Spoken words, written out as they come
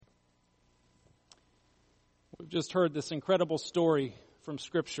Just heard this incredible story from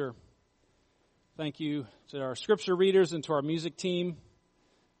Scripture. Thank you to our Scripture readers and to our music team.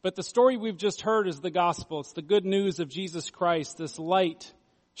 But the story we've just heard is the gospel. It's the good news of Jesus Christ, this light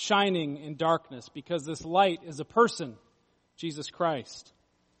shining in darkness, because this light is a person, Jesus Christ.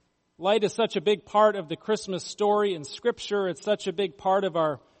 Light is such a big part of the Christmas story in Scripture. It's such a big part of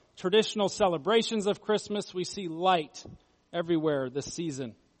our traditional celebrations of Christmas. We see light everywhere this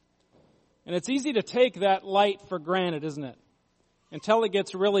season. And it's easy to take that light for granted, isn't it? Until it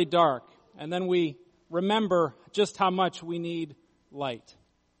gets really dark. And then we remember just how much we need light.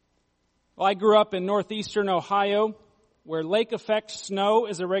 Well, I grew up in northeastern Ohio, where lake effect snow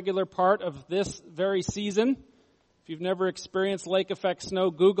is a regular part of this very season. If you've never experienced lake effect snow,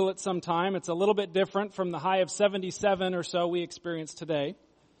 Google it sometime. It's a little bit different from the high of 77 or so we experience today.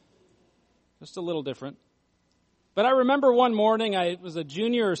 Just a little different. But I remember one morning, I was a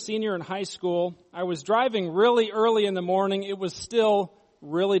junior or senior in high school. I was driving really early in the morning. It was still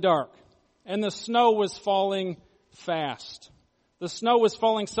really dark. And the snow was falling fast. The snow was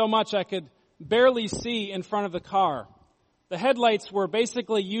falling so much I could barely see in front of the car. The headlights were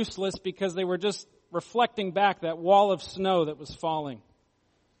basically useless because they were just reflecting back that wall of snow that was falling.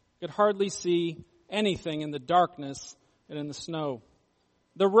 I could hardly see anything in the darkness and in the snow.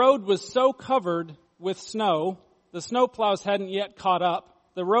 The road was so covered with snow, the snowplows hadn't yet caught up.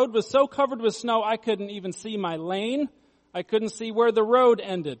 The road was so covered with snow I couldn't even see my lane. I couldn't see where the road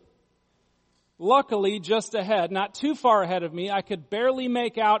ended. Luckily, just ahead, not too far ahead of me, I could barely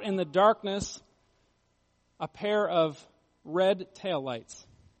make out in the darkness a pair of red taillights.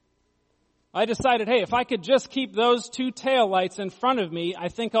 I decided, hey, if I could just keep those two taillights in front of me, I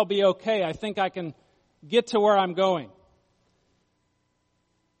think I'll be okay. I think I can get to where I'm going.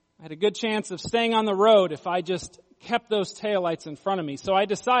 I had a good chance of staying on the road if I just kept those taillights in front of me. So I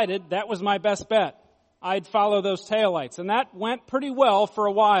decided that was my best bet. I'd follow those taillights. And that went pretty well for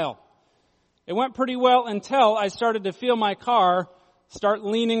a while. It went pretty well until I started to feel my car start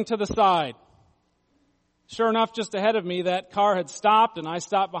leaning to the side. Sure enough, just ahead of me, that car had stopped and I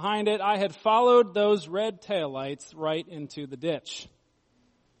stopped behind it. I had followed those red taillights right into the ditch.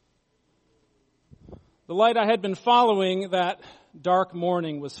 The light I had been following that dark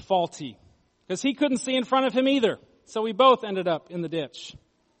morning was faulty because he couldn't see in front of him either. So we both ended up in the ditch.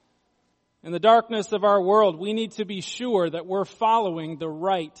 In the darkness of our world, we need to be sure that we're following the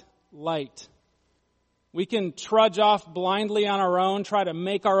right light. We can trudge off blindly on our own, try to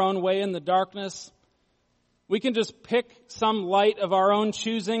make our own way in the darkness. We can just pick some light of our own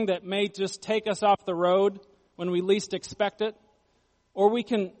choosing that may just take us off the road when we least expect it. Or we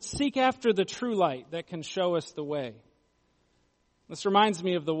can seek after the true light that can show us the way. This reminds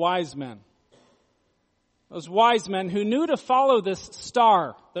me of the wise men. Those wise men who knew to follow this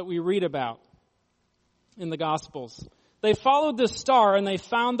star that we read about in the Gospels. They followed this star and they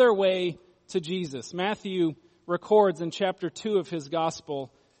found their way to Jesus. Matthew records in chapter 2 of his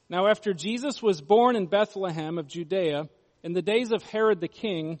Gospel, "Now after Jesus was born in Bethlehem of Judea, in the days of Herod the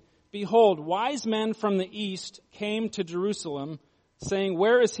king, behold, wise men from the east came to Jerusalem, saying,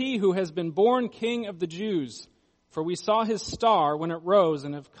 'Where is he who has been born King of the Jews? For we saw his star when it rose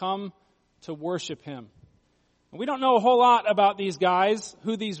and have come to worship him.'" We don't know a whole lot about these guys,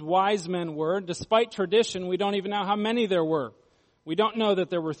 who these wise men were. Despite tradition, we don't even know how many there were. We don't know that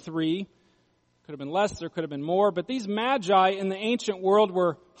there were 3. Could have been less, there could have been more. But these magi in the ancient world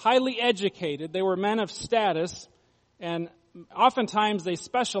were highly educated. They were men of status. And oftentimes they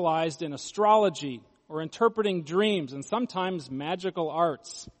specialized in astrology or interpreting dreams and sometimes magical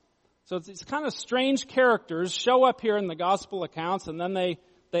arts. So these kind of strange characters show up here in the gospel accounts and then they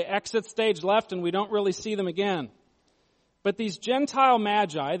exit stage left and we don't really see them again. But these Gentile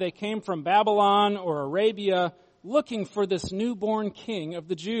magi, they came from Babylon or Arabia looking for this newborn king of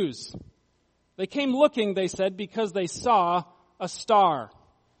the Jews. They came looking, they said, because they saw a star.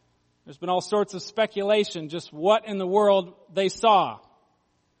 There's been all sorts of speculation just what in the world they saw.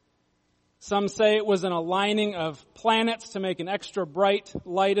 Some say it was an aligning of planets to make an extra bright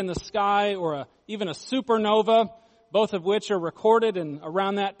light in the sky or even a supernova, both of which are recorded in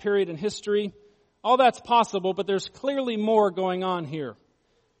around that period in history. All that's possible, but there's clearly more going on here.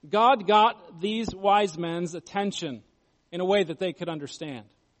 God got these wise men's attention in a way that they could understand.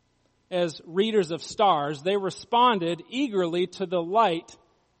 As readers of stars, they responded eagerly to the light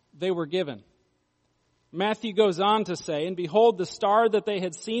they were given. Matthew goes on to say, "And behold, the star that they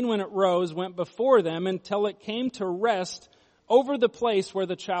had seen when it rose went before them until it came to rest over the place where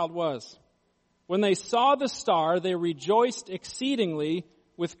the child was. When they saw the star, they rejoiced exceedingly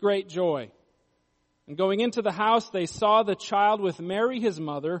with great joy. And going into the house, they saw the child with Mary his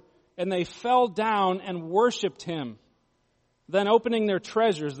mother, and they fell down and worshipped him. Then opening their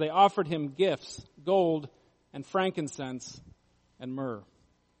treasures, they offered him gifts, gold and frankincense and myrrh.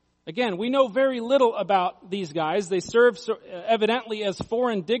 Again, we know very little about these guys. They serve evidently as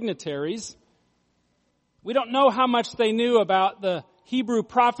foreign dignitaries. We don't know how much they knew about the Hebrew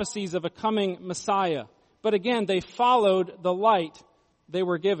prophecies of a coming Messiah. But again, they followed the light they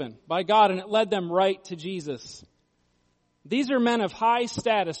were given by God, and it led them right to Jesus. These are men of high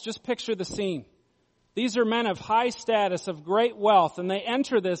status. Just picture the scene. These are men of high status, of great wealth, and they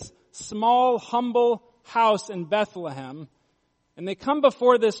enter this small, humble house in Bethlehem, and they come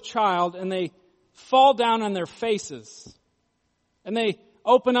before this child, and they fall down on their faces, and they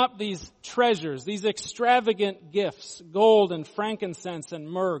open up these treasures, these extravagant gifts, gold and frankincense and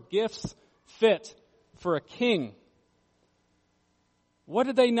myrrh, gifts fit for a king. What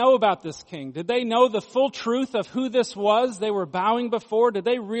did they know about this king? Did they know the full truth of who this was they were bowing before? Did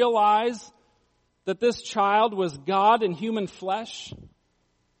they realize that this child was God in human flesh?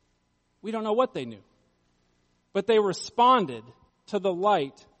 We don't know what they knew. But they responded to the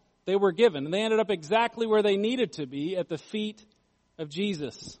light they were given. And they ended up exactly where they needed to be, at the feet of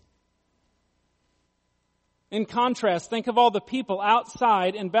Jesus. In contrast, think of all the people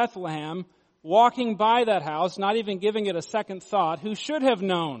outside in Bethlehem walking by that house, not even giving it a second thought, who should have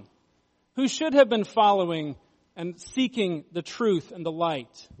known, who should have been following and seeking the truth and the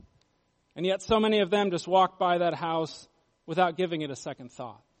light. And yet so many of them just walked by that house without giving it a second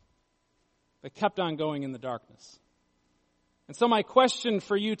thought. They kept on going in the darkness. And so my question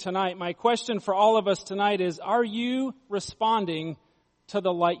for you tonight, my question for all of us tonight is, are you responding to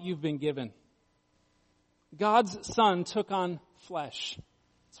the light you've been given? God's Son took on flesh.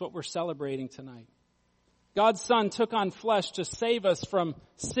 That's what we're celebrating tonight. God's Son took on flesh to save us from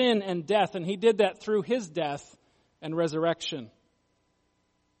sin and death, and He did that through His death and resurrection.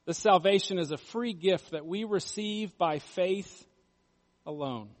 This salvation is a free gift that we receive by faith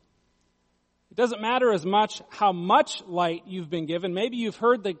alone. It doesn't matter as much how much light you've been given. Maybe you've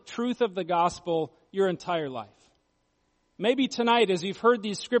heard the truth of the gospel your entire life. Maybe tonight, as you've heard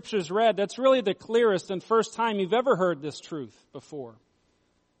these scriptures read, that's really the clearest and first time you've ever heard this truth before.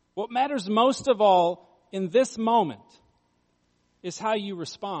 What matters most of all in this moment is how you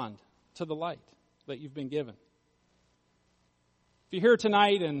respond to the light that you've been given. If you're here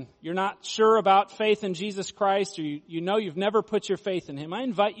tonight and you're not sure about faith in Jesus Christ, or you know you've never put your faith in Him, I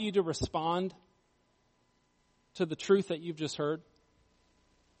invite you to respond to the truth that you've just heard.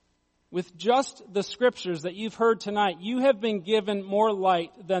 With just the scriptures that you've heard tonight, you have been given more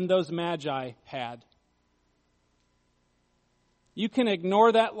light than those magi had. You can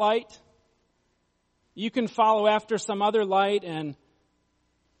ignore that light. You can follow after some other light and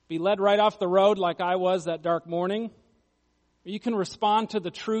be led right off the road like I was that dark morning. You can respond to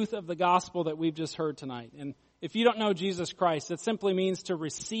the truth of the gospel that we've just heard tonight. And if you don't know Jesus Christ, it simply means to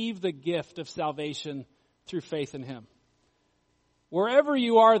receive the gift of salvation through faith in Him. Wherever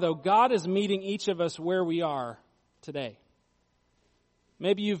you are, though, God is meeting each of us where we are today.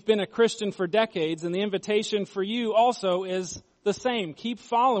 Maybe you've been a Christian for decades, and the invitation for you also is the same. Keep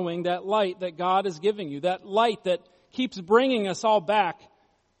following that light that God is giving you, that light that keeps bringing us all back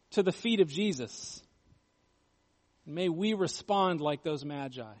to the feet of Jesus. May we respond like those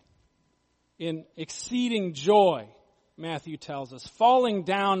magi in exceeding joy, Matthew tells us, falling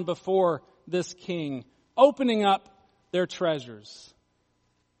down before this King, opening up their treasures.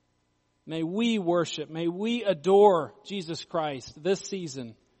 May we worship, may we adore Jesus Christ this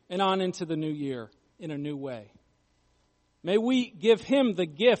season and on into the new year in a new way. May we give Him the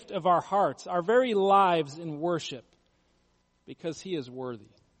gift of our hearts, our very lives in worship, because He is worthy.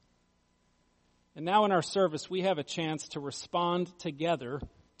 And now in our service, we have a chance to respond together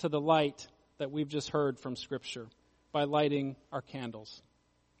to the light that we've just heard from Scripture by lighting our candles.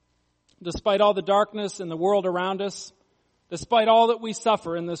 Despite all the darkness in the world around us, despite all that we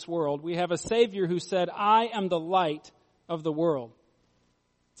suffer in this world, we have a Savior who said, I am the light of the world.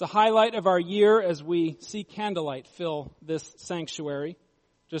 It's a highlight of our year as we see candlelight fill this sanctuary,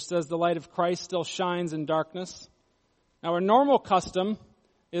 just as the light of Christ still shines in darkness. Now, our normal custom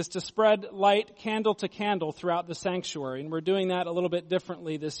is to spread light candle to candle throughout the sanctuary. And we're doing that a little bit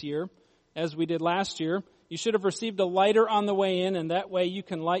differently this year, as we did last year. You should have received a lighter on the way in, and that way you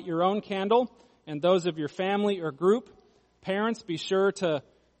can light your own candle and those of your family or group. Parents, be sure to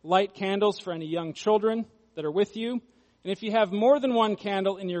light candles for any young children that are with you. And if you have more than one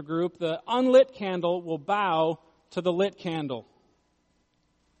candle in your group, the unlit candle will bow to the lit candle.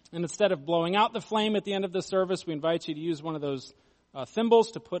 And instead of blowing out the flame at the end of the service, we invite you to use one of those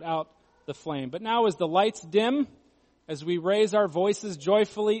thimbles to put out the flame. But now as the lights dim as we raise our voices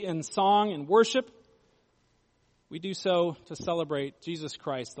joyfully in song and worship, we do so to celebrate Jesus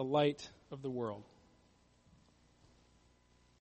Christ, the light of the world.